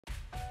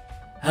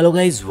Hello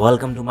guys,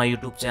 welcome to my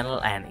YouTube channel,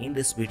 and in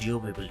this video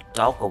we will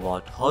talk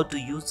about how to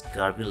use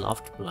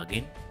curviloft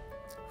plugin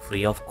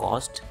free of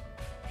cost.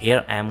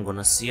 Here I am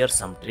gonna share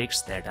some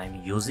tricks that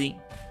I'm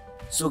using.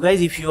 So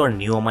guys, if you are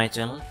new on my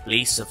channel,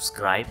 please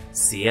subscribe,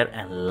 share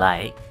and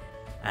like,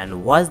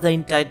 and watch the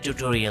entire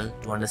tutorial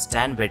to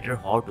understand better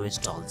how to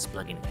install this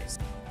plugin guys.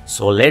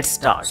 So let's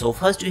start. So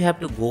first you have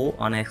to go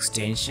on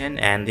extension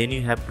and then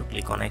you have to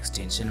click on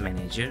extension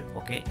manager,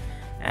 okay,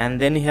 and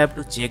then you have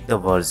to check the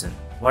version,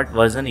 what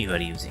version you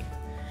are using.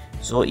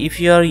 So if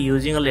you are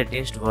using a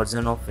latest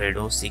version of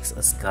fredo6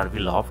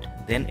 curviloft,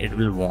 then it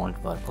will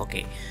won't work,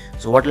 okay.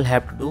 So what you'll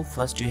have to do,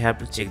 first you have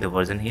to check the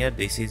version. Here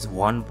this is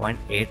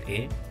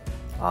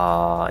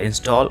 1.8a,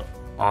 install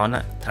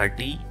on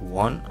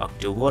 31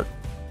 October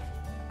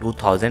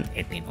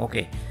 2018,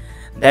 okay.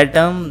 That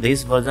time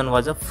this version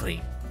was a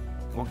free,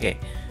 okay.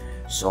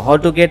 So how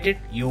to get it?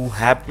 You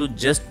have to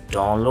just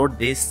download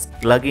this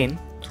plugin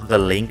through the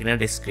link in the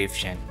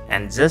description,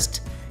 and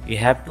just you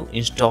have to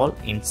install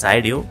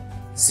inside your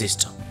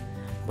system.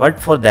 But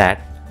for that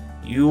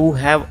you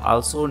have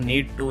also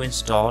need to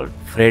install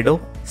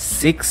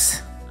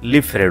fredo6,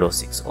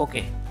 fredo6,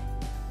 okay.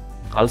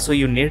 Also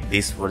you need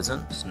this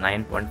version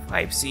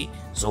 9.5c.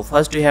 so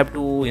first you have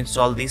to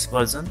install this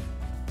version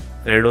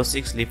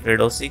fredo6,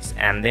 fredo6,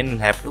 and then you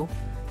have to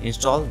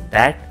install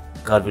that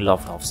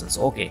curviloft options,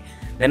 okay.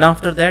 Then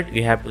after that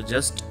you have to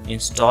just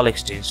install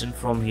extension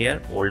from here,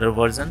 older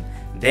version,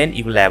 then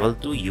you will able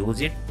to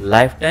use it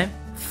lifetime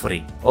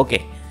free,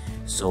 okay.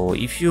 So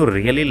if you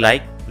really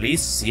like,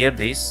 please share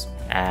this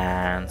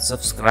and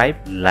subscribe,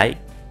 like,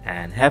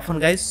 and have fun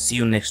guys. See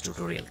you next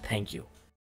tutorial. Thank you.